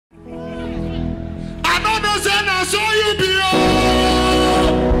say I saw you be.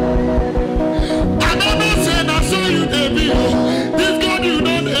 I don't say I saw you be. This God you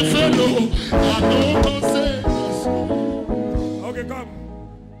know the fellow. I don't say. Okay, come.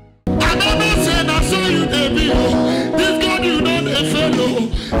 I don't say I saw you be. This God you know the fellow.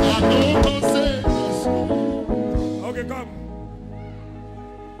 I don't say. Okay, come.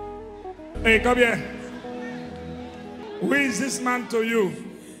 Hey, come here. Who is this man to you?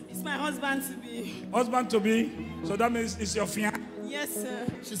 It's my husband to be. Husband to be? So that means it's your fiancé? Yes, sir.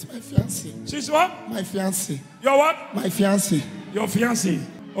 She's my fiancé. She's what? My fiancé. Your what? My fiancé. Your fiancé.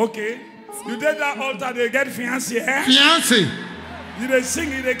 Okay. You did that altar, they get fiancé, eh? Fiancé. You they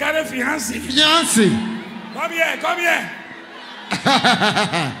sing, they carry fiancé. Fiancé. Come here, come here.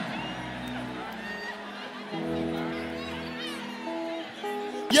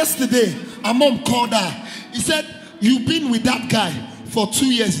 Yesterday, a mom called her. He said, you've been with that guy for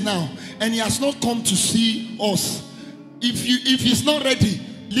 2 years now, and he has not come to see us. If he's not ready,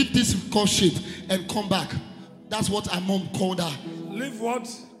 leave this courtship and come back. That's what our mom called her. Leave what?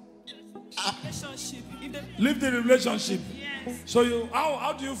 Relationship. Leave the relationship. Yes. So you,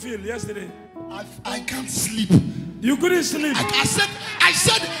 how do you feel yesterday? I can't sleep. You couldn't sleep. I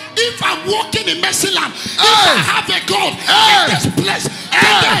said, if I'm walking in Mercyland, if I have a God in this place,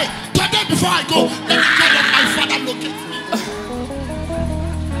 today before I go, let me tell you, my father look at me.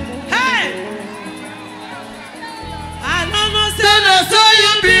 Hey! I don't know, say I saw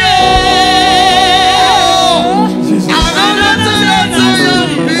you be. I don't know, say I saw you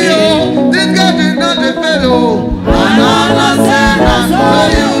be. This God is not the fellow. I don't know, say I saw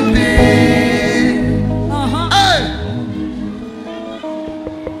you be.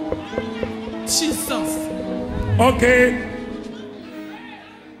 Okay,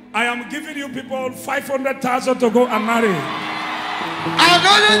 I am giving you people 500,000 to go and marry. I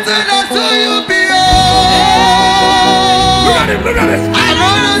don't say that to you be. Look at him, look at it. I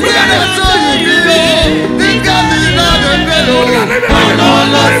don't say that to you be. This God is not the fellow. I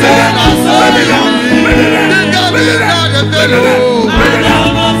don't say that to you be. This God is not the fellow. This God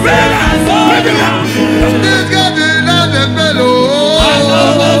is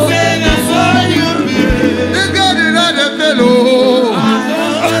not the fellow.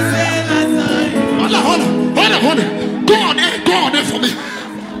 Go on there for me.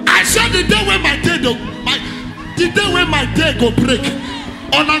 I said the day when my day go break,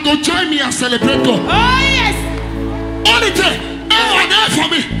 Ona go join me and celebrate God. Oh yes. Only day, on there for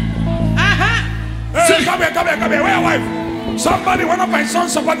me. Hey, come here. Where your wife? Somebody, one of my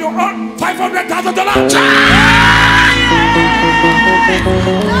sons, somebody on $500,000.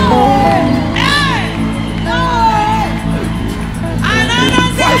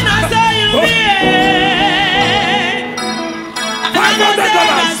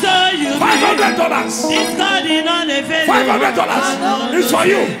 $500. It's God in on the face. $500. It's for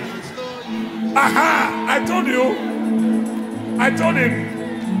you. Aha! I told him,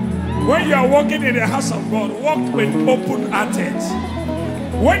 when you are walking in the house of God, walk with open hearted.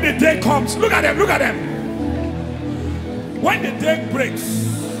 When the day comes, look at them. When the day breaks,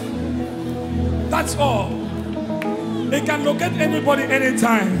 that's all. It can locate anybody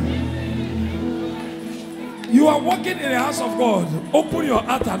anytime. You are walking in the house of God. Open your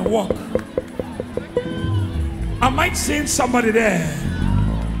heart and walk. I might see somebody there.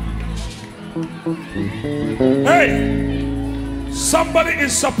 Hey, somebody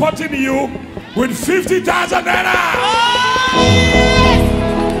is supporting you with 50,000 naira.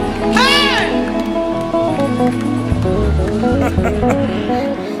 Hey!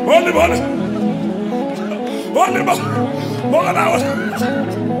 Olavo.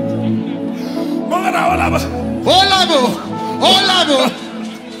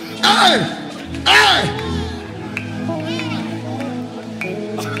 Hey.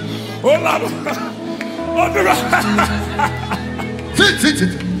 Sit.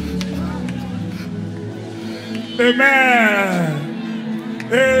 Amen.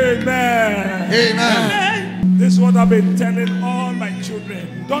 This is what I've been telling all my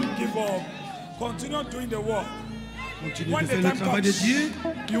children. Don't give up. Continue doing the work. When the time comes, you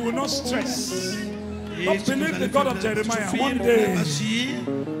will not stress. But believe the God of Jeremiah. One day.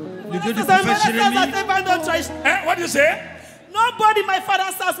 What do you say? Nobody, my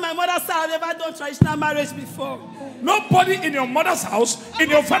father's house, my mother's house, ever done traditional marriage before. Nobody in your mother's house, in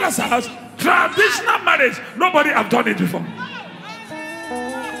your father's house, traditional marriage. Nobody have done it before.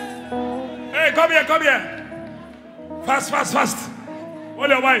 Hey, come here. Fast. Hold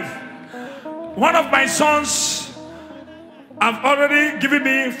your wife. One of my sons have already given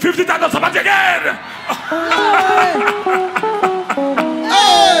me 50,000 sabbat again.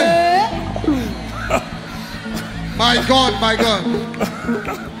 My God, my God.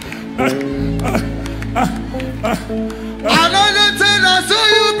 Another thing I saw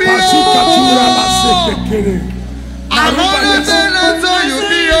you be. Another thing I saw you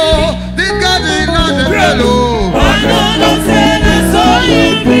be. This God is not the fellow. Another thing I saw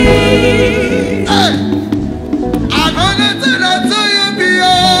you be. Another thing I saw you be.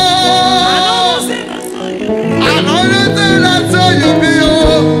 Another thing I saw you be.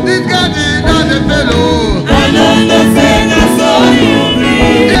 This God is not the fellow. Another thing I saw you be.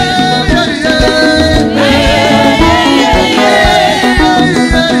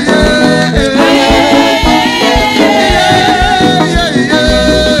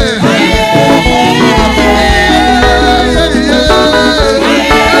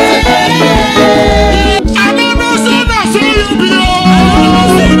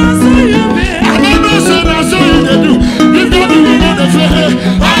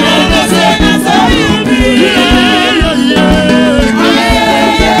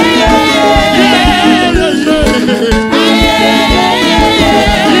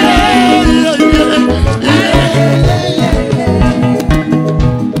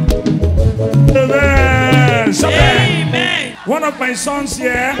 One of my sons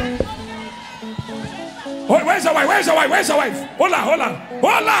here. Oh, where's your wife? Where's your wife? Where's your wife? Hold on.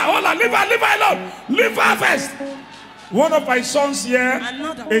 Leave her alone. Leave her first. One of my sons here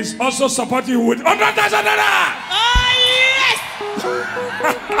is also supporting you with $100,000. Oh, yes!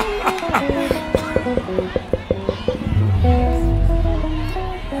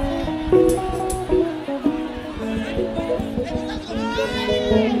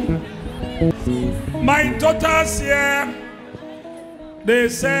 My daughters here, they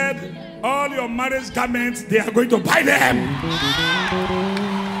said all your marriage garments, they are going to buy them.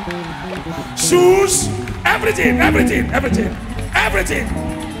 Shoes, everything. They're going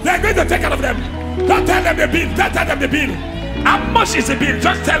to take care of them. Don't tell them the bill. How much is the bill?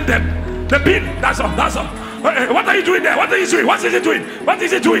 Just tell them the bill. That's all. What are you doing there? What is he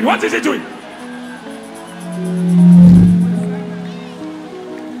doing?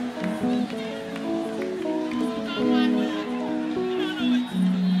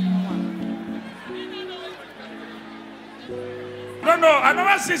 No, I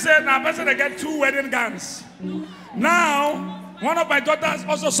never see said now person they get 2 wedding gowns. Now, one of my daughters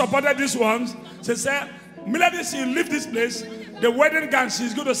also supported this one. She said, Milady, she leave this place. The wedding gown,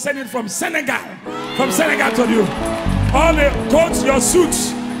 she's going to send it from Senegal. From Senegal to you. All the coats, your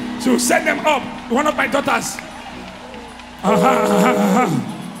suits, she'll send them up. One of my daughters.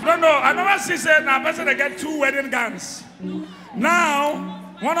 No, I never see said now person they get 2 wedding gowns. Now,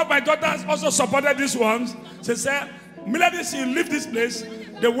 one of my daughters also supported this one. She said, Milady, she leave this place.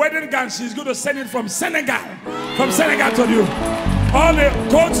 The wedding gown, she's going to send it from Senegal. From Senegal to you. All the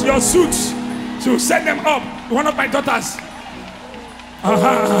coats, your suits, she'll send them up. One of my daughters.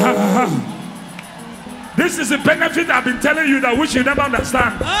 This is the benefit I've been telling you that which you never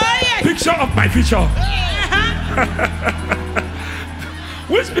understand. Picture of my future.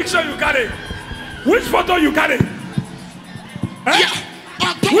 Which picture you carry? Which photo you carry? Yeah.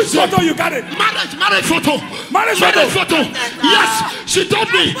 Which photo you carry? Marriage photo. Marriage photo. Yes, she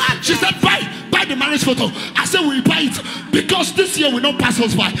told me. She said, buy the marriage photo. I said, we buy it because this year we don't pass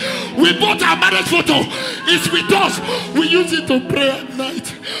us by. We bought our marriage photo. It's with us. We use it to pray at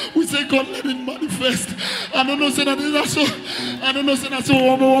night. We say, God, let it manifest. I don't know, say that is so. I don't know, say that so.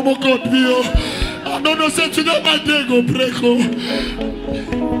 One more God be. I don't know, say today my day go break.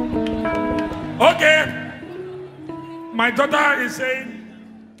 Okay. My daughter is saying.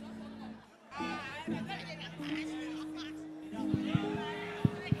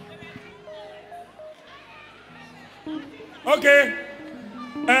 Okay,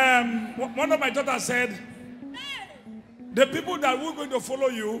 one of my daughters said, the people that were going to follow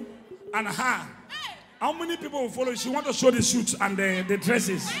you and her, how many people will follow you? She wants to show the suits and the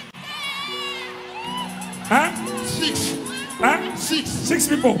dresses. Huh? 6. Huh? 6. 6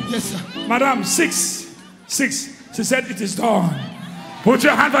 people. Yes, sir. Madam, 6. She said, it is done. Put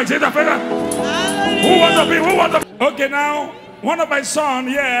your hand like that. Who want to be? Okay, now, one of my son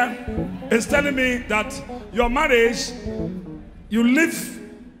here is telling me that your marriage, you leave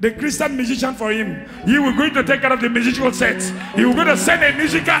the Christian musician for him. He will going to take care of the musical set. He will going to send a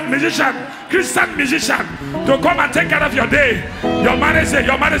Christian musician, to come and take care of your day. Your marriage say,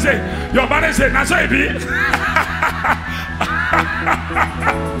 now so it be.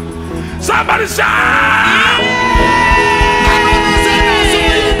 Somebody shout!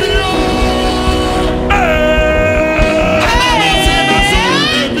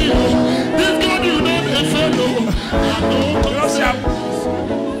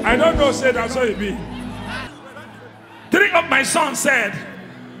 I don't know, say that's how it be. of my sons said,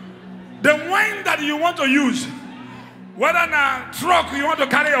 the wine that you want to use, whether in a truck you want to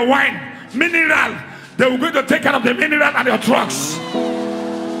carry a wine, mineral, they will going to take care of the mineral and your trucks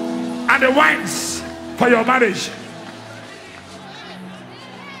and the wines for your marriage.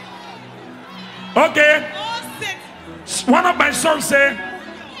 Okay. One of my sons said,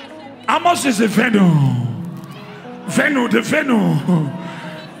 how much is the venue? The venue.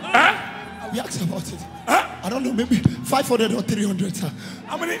 Huh? We asked about it. Huh? I don't know, maybe 500 or 300, sir.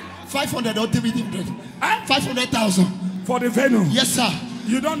 How many? 500 or 300. Huh? 500,000. For the venue? Yes, sir.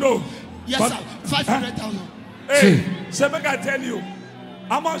 You don't know? Yes, but, sir. 500,000. Hey, so make I tell you.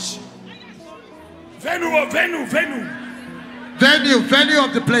 How much? Venue of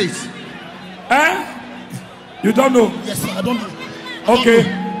the place. Huh? You don't know? Yes, sir. I don't know. Okay.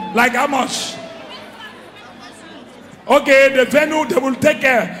 Like how much? Okay, the venue, they will take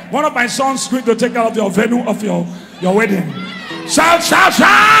care. One of my sons is going to take care of your venue of your wedding. Shout, shout,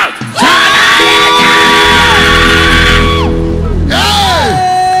 shout!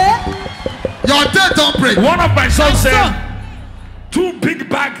 Hey! Your dead don't break. One of my sons said, 2 big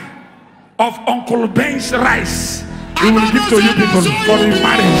bags of Uncle Ben's rice. He will give to you people for the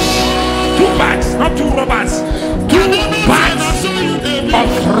marriage. 2 bags, not 2 robbers. 2 bags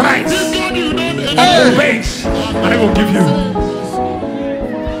of rice. Uncle Ben's, and I will give you.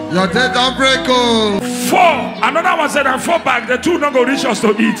 Your dead don't break. Oh. 4. Another one said, and 4 bags. The 2 not going to reach us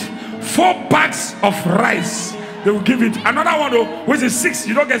to eat. 4 bags of rice. They will give it. Another one though, which is 6.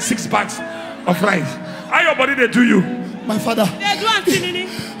 You don't get 6 bags of rice. How your body they do you? My father. They do Antinini.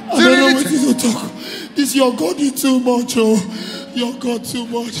 I don't know what you talk. This your God is too much, oh. Your God too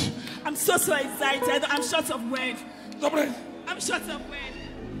much. I'm so excited. I'm short of words. I'm short of words.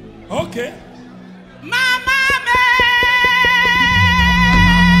 Okay. Mama,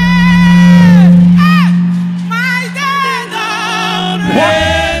 my dad.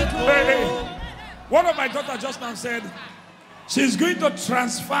 One of my daughters just now said she's going to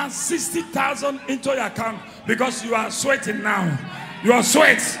transfer 60,000 into your account because you are sweating now. You are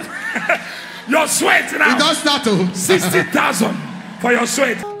sweat. You're sweating now. It does start to 60,000 for your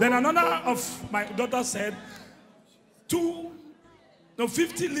sweat. Then another of my daughters said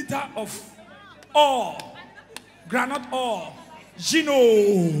 50 liters of oil, granite oil,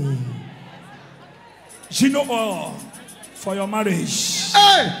 Gino oil for your marriage.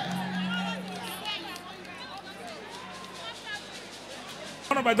 Hey!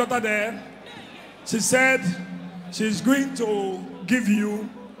 One of my daughter there, she said she's going to give you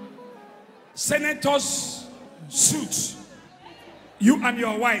senator's suit, you and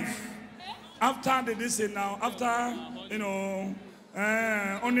your wife, after the this now, after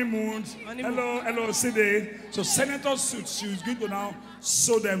honeymoon, hello city. So senator's suit, she's going to now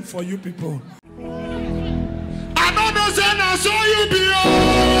sew them for you people. I don't know, say I saw you be.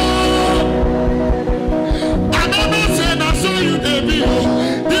 I don't know, say I saw you be.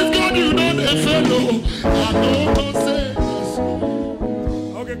 This God you know the fellow. I don't know, say.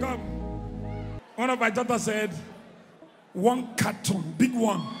 Okay, come. One of my daughters said, 1 carton, big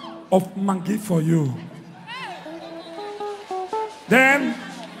one, of mangi for you. Then,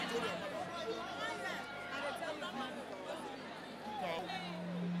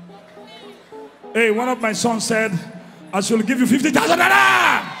 hey, one of my sons said, I shall give you 50,000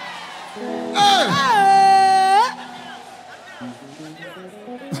 naira.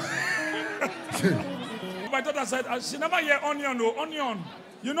 My daughter said, she never hear onion, no, onion.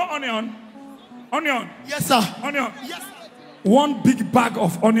 You know onion? Onion. Yes, sir. Onion. Yes. 1 big bag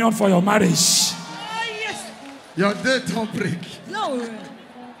of onion for your marriage. Oh, yes. Your dead don't break. No.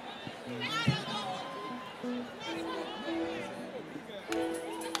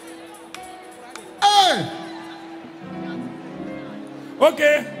 Hey!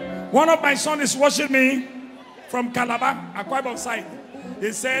 Okay. One of my sons is watching me from Calabar, Akwa Ibom side.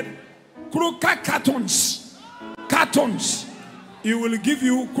 He said, croaker cartons. Cartons. He will give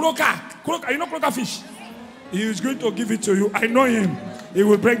you croaker. You know croaker fish? He is going to give it to you. I know him. He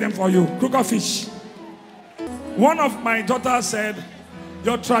will break them for you. Croaker fish. One of my daughters said,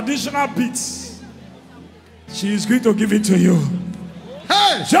 your traditional beats, she is going to give it to you.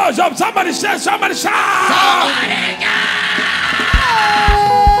 Hey! Shout, shout, somebody shout, somebody shout!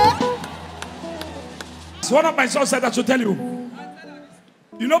 One of my sons said I should tell you.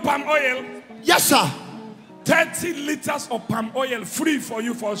 You know palm oil? Yes, sir. 30 liters of palm oil free for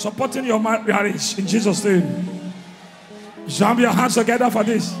you for supporting your marriage in Jesus' name. Jam your hands together for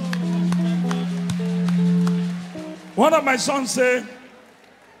this. One of my sons say,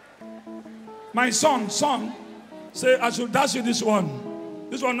 my son, say I should dash you this one.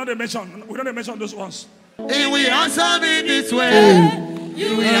 This one not a mention. We don't mention those ones. He will answer me this way.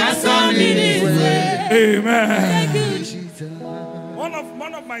 You will answer me this way. Amen.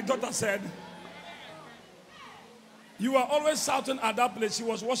 One of my daughters said, you are always shouting at that place. She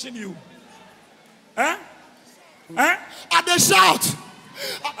was watching you. Eh? Eh? And they shout.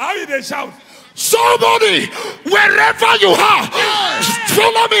 How did they shout? Somebody, wherever you are,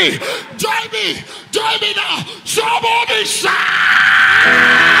 follow me. Join me now. Somebody shout.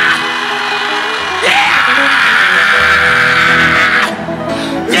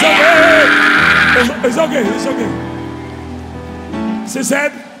 It's okay. It's okay.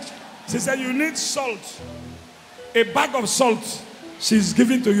 She said, you need salt. A bag of salt. She's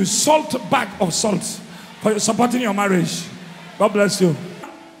giving to you. Salt bag of salt for supporting your marriage. God bless you.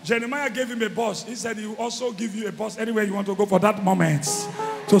 Jeremiah gave him a bus. He said he will also give you a bus anywhere you want to go for that moment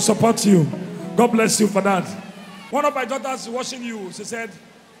to support you. God bless you for that. One of my daughters watching you, she said,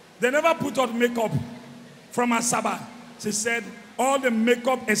 they never put on makeup from Asaba. She said, all the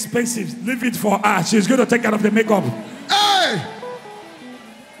makeup expensive, leave it for her. She's going to take care of the makeup. Hey!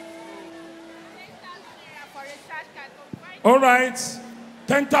 All right.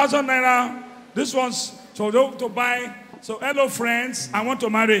 10,000 naira. This one's to buy. So, hello friends, I want to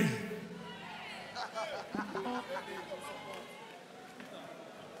marry.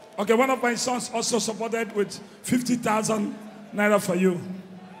 Okay, one of my sons also supported with 50,000 naira for you.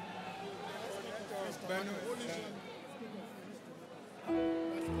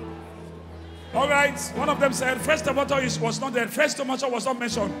 All right, one of them said fresh tomato was not there. Fresh tomato was not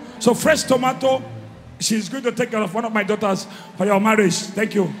mentioned. So fresh tomato, she's going to take care of one of my daughters for your marriage.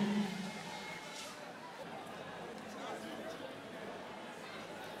 Thank you.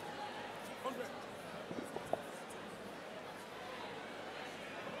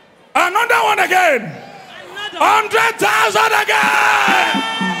 Another one again. 100,000 again.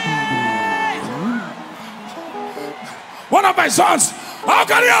 One of my sons. How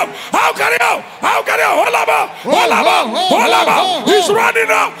can you? How can you? How can you? Hold He's running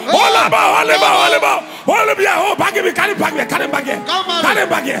up. Hold up. Oh, back here. Carry him back here. Carry him back here. Carry him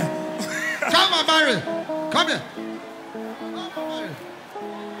back here. Come on, marry. Come here.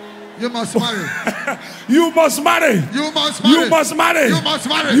 You must marry. You must marry. You must marry. You must marry. You must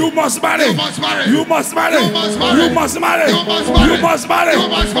marry. You must marry. You must marry. You must marry. You must marry. You must marry. You must marry. You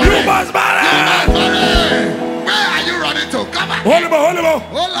must marry. You must marry. You must marry. Where are you running to? Come on. Hold him.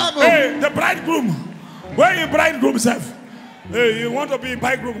 Hold on. Hey, the bridegroom. Where is bridegroom self? Hey, you want to be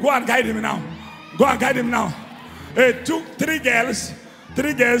bridegroom? Go and guide him now. Go and guide him now. Hey, 3 girls,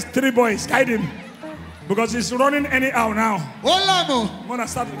 3 boys. Guide him. Because he's running anyhow now. I'm gonna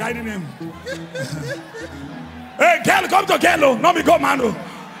start guiding him. Hey, girl, come to girl. Not me go, man.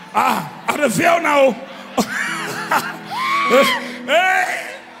 I don't feel now. Hey.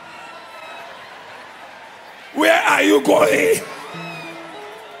 Where are you going?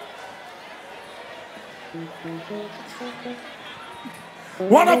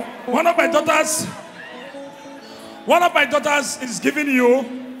 One of my daughters is giving you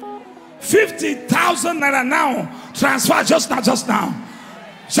 50,000 naira now. Transfer just now.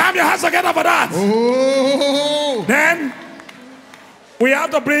 Sham your hands together for that. Oh. Then we have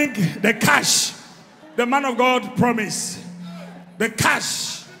to bring the cash. The man of God promised. The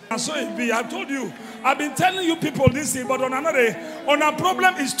cash. And so it be. I told you. I've been telling you people this thing, but on a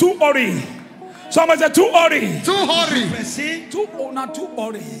problem is too hurry. Somebody said too hurry. Too hurry. Too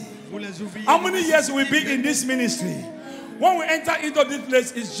hurry. How many years will we be in this ministry? When we enter into this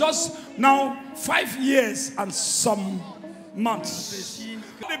place, it's just now 5 years and some months.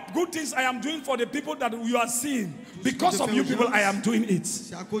 The good things I am doing for the people that you are seeing, because of you people, I am doing it.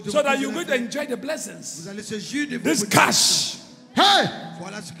 So that you're going to enjoy the blessings. This cash, hey,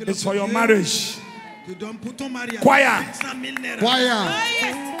 it's for your marriage. Choir.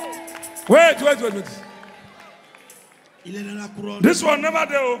 Wait. This one never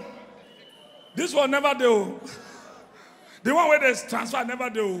do. This one never do. The one where there's transfer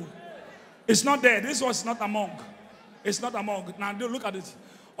never do. It's not there. This one's not among. It's not among. Now look at it.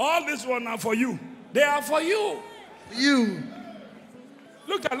 All this one are for you. They are for you. You.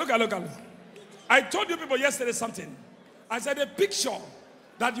 Look at. I told you people yesterday something. I said a picture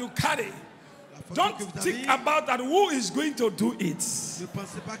that you carry. Don't think about that. Who is going to do it?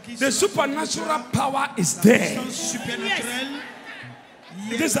 The supernatural power is there.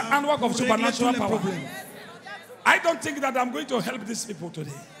 It is the handwork of supernatural power. I don't think that I'm going to help these people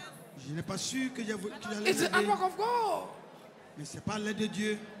today. It's the handwork of God.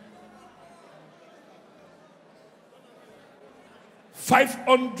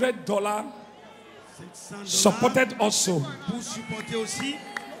 $500 supported also. Pour supporter aussi.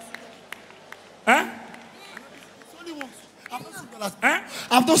 Hein?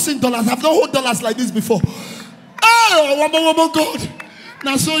 I've not seen dollars. I've not hold dollars like this before. Oh, one more God.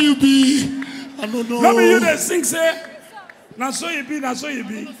 Now so you be. I don't know. Let me hear the sing say. Now so you be. Now so you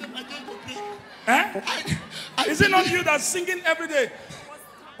be. Is it not you that's singing every day?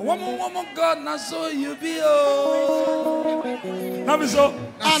 One more God. Now so you be. Oh. Now me so.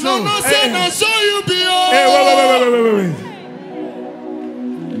 I don't know. Say now so you be. Oh. Hey, wait.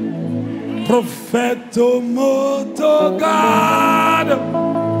 Propheto moto God,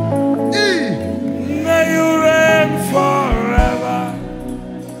 may you reign forever.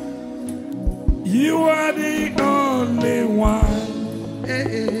 You are the only one.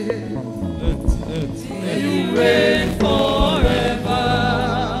 May you reign forever.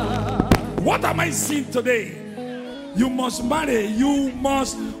 What am I seeing today? You must marry. You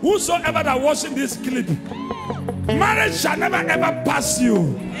must. Whosoever that watching this clip, marriage shall never ever pass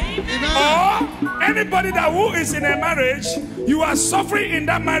you. Or anybody that who is in a marriage, you are suffering in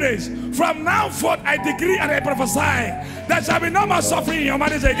that marriage. From now forth, I decree and I prophesy, there shall be no more suffering in your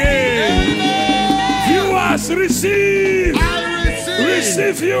marriage again. Viewers, receive.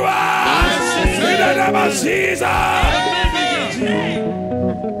 Receive viewers. In the name of Jesus.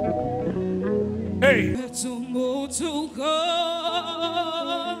 Hey. To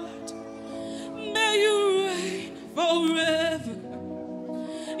God, may you reign forever.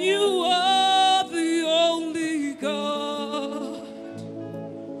 You are the only God.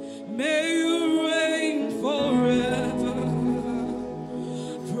 May you reign forever.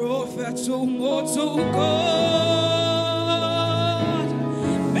 Prophet to God,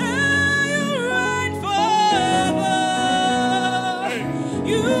 may you reign forever.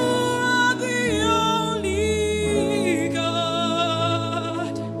 You are the only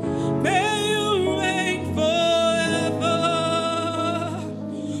God. May you reign forever.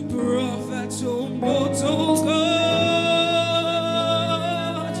 Prophet to God,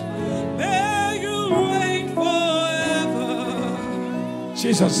 may you reign forever.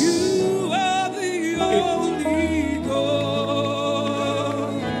 Jesus. You are the only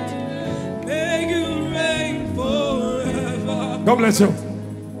God. May you reign forever. God bless you.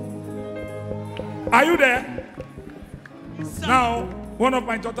 Are you there? Now, one of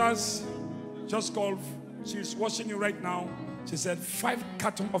my daughters just called. She's watching you right now. She said 5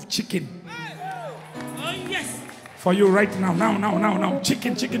 cartons of chicken. Oh, yes. For you right now. Now.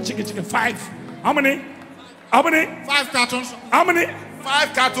 Chicken. 5. How many? 5 cartons. How many?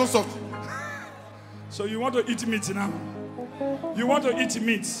 5 cartons of. So you want to eat meat now? You want to eat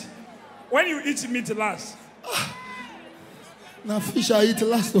meat. When you eat meat last? Now fish I eat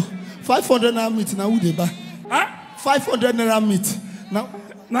last. 500 naira meat. Now who they buy? Huh? 500 naira meat. Now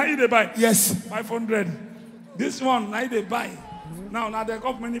you they buy? Yes. 500. This one, now they buy. Now they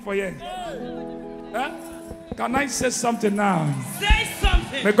got money for you. Huh? Can I say something now? Say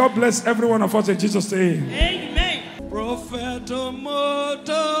something. May God bless every one of us in Jesus' name. Amen. Prophet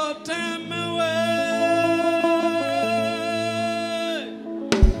Moto Temewe.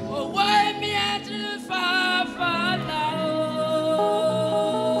 Oh, why me at the Father?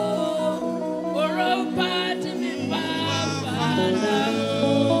 Or a part of me, Papa.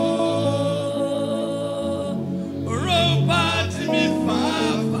 Or a part of me,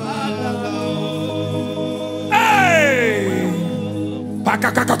 Papa. Hey!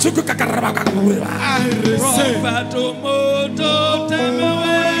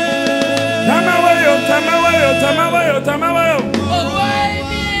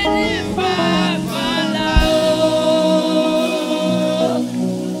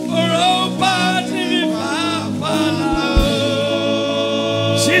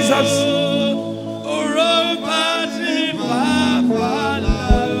 Jesus.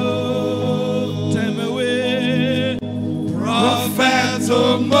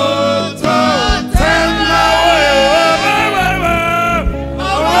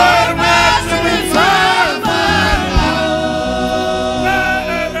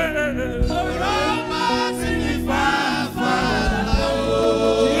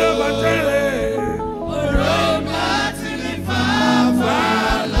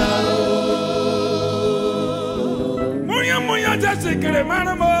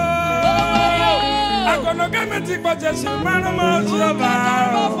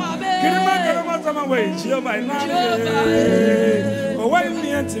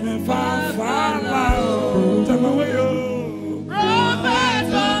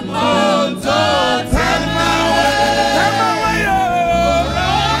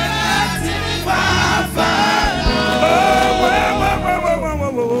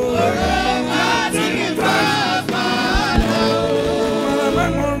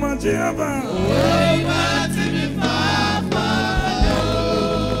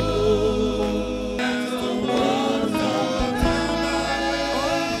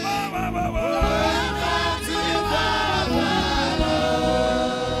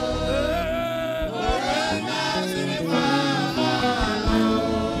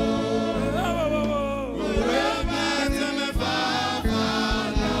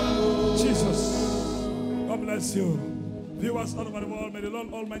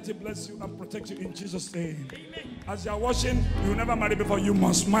 Lord Almighty bless you and protect you in Jesus' name. As you are watching, you never marry before, you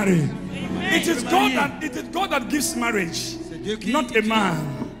must marry. It is God that gives marriage, not a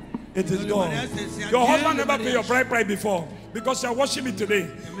man. It is God. Your husband never pay your bride price before because you are watching me today.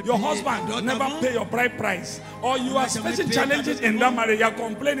 Your husband never pay your bride price, or you are facing challenges in that marriage. You are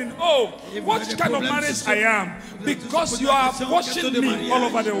complaining, oh, what kind of marriage I am? Because you are watching me all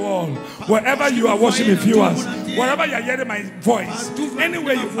over the world. Wherever you are watching me, viewers, wherever you are hearing my voice,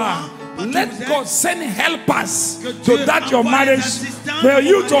 anywhere you are, let God send helpers so that your marriage, for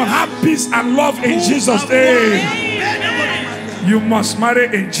you to have peace and love in Jesus' name. You must marry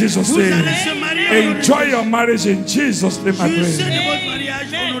in Jesus' name. Enjoy your marriage in Jesus' name, I pray.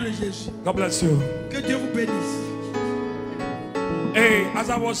 God bless you. Hey, as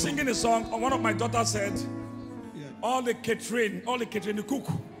I was singing the song, one of my daughters said, all the catering, the cook,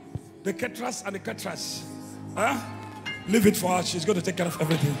 the caterers and the caterers, leave it for her. She's going to take care of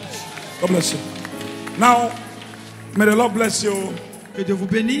everything. God bless you. Now, may the Lord bless you. Que Dieu vous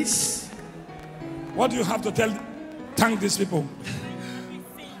bénisse. What do you have to thank these people?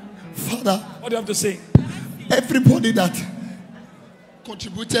 Father, what do you have to say? Everybody that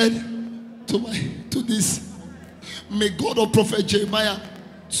contributed to this, may God of Prophet Jeremiah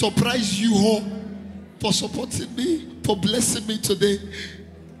surprise you all for supporting me, for blessing me today.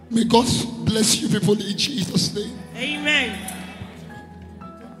 May God bless you people in Jesus' name. Amen.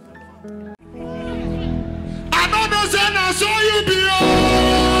 I don't know, say I saw you be.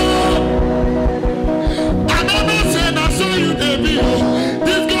 I don't know, say I saw you be.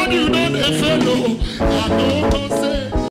 This God you know the fellow. I don't know, say